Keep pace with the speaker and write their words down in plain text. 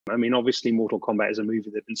I mean, obviously, Mortal Kombat is a movie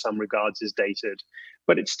that in some regards is dated,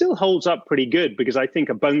 but it still holds up pretty good because I think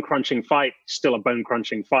a bone-crunching fight is still a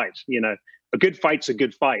bone-crunching fight. You know, a good fight's a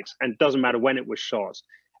good fight, and it doesn't matter when it was shot.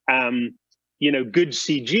 You know, good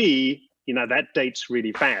CG, you know, that dates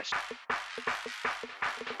really fast.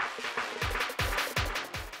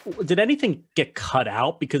 Did anything get cut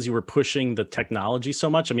out because you were pushing the technology so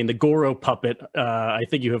much? I mean, the Goro puppet, I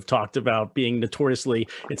think you have talked about being notoriously,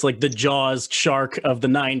 it's like the Jaws shark of the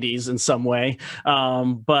 90s in some way.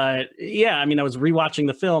 But yeah, I mean, I was rewatching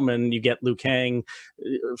the film and you get Liu Kang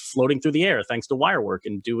floating through the air thanks to wire work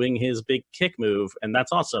and doing his big kick move. And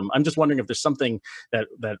that's awesome. I'm just wondering if there's something that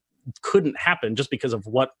couldn't happen just because of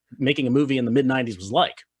what making a movie in the mid-90s was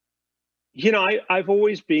like. You know, I've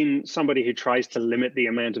always been somebody who tries to limit the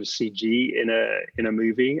amount of CG in a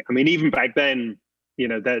movie. I mean, even back then, you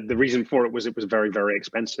know, the reason for it was very, very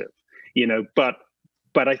expensive. You know, but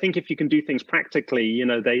I think if you can do things practically, you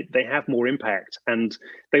know, they have more impact, and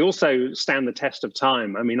they also stand the test of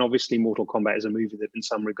time. I mean, obviously, Mortal Kombat is a movie that in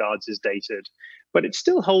some regards is dated, but it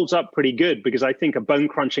still holds up pretty good because I think a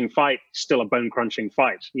bone-crunching fight is still a bone-crunching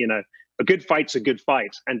fight. You know, a good fight's a good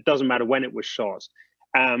fight, and it doesn't matter when it was shot.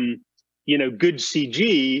 You know, good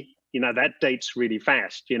CG, you know, that dates really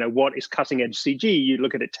fast. You know, what is cutting edge CG? You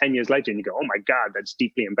look at it 10 years later and you go, oh my God, that's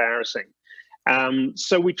deeply embarrassing.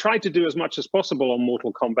 So we tried to do as much as possible on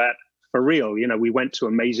Mortal Kombat for real. You know, we went to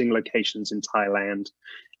amazing locations in Thailand.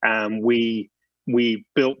 We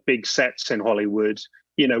built big sets in Hollywood.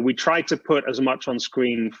 You know, we tried to put as much on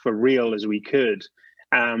screen for real as we could.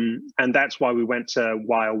 And that's why we went to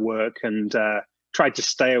wire work and tried to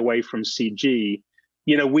stay away from CG.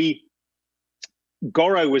 You know,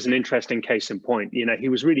 Goro was an interesting case in point. You know, he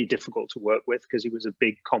was really difficult to work with because he was a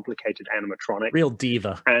big, complicated animatronic. Real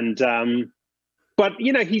diva. And, but,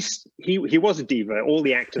 you know, he was a diva. All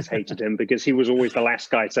the actors hated him because he was always the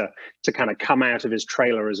last guy to kind of come out of his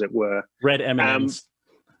trailer, as it were. Red M&Ms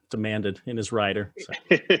demanded in his rider. So.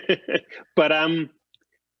 But,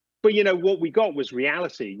 you know, what we got was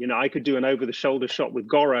reality. You know, I could do an over-the-shoulder shot with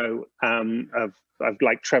Goro of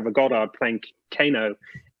like Trevor Goddard playing Kano,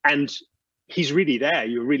 and he's really there.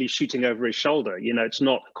 You're really shooting over his shoulder. You know, it's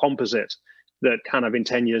not a composite that kind of in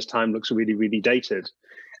 10 years' time looks really, really dated.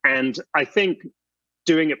 And I think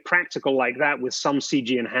doing it practical like that with some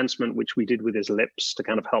CG enhancement, which we did with his lips to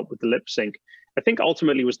kind of help with the lip sync, I think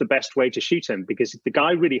ultimately was the best way to shoot him because the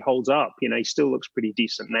guy really holds up. You know, he still looks pretty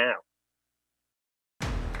decent now.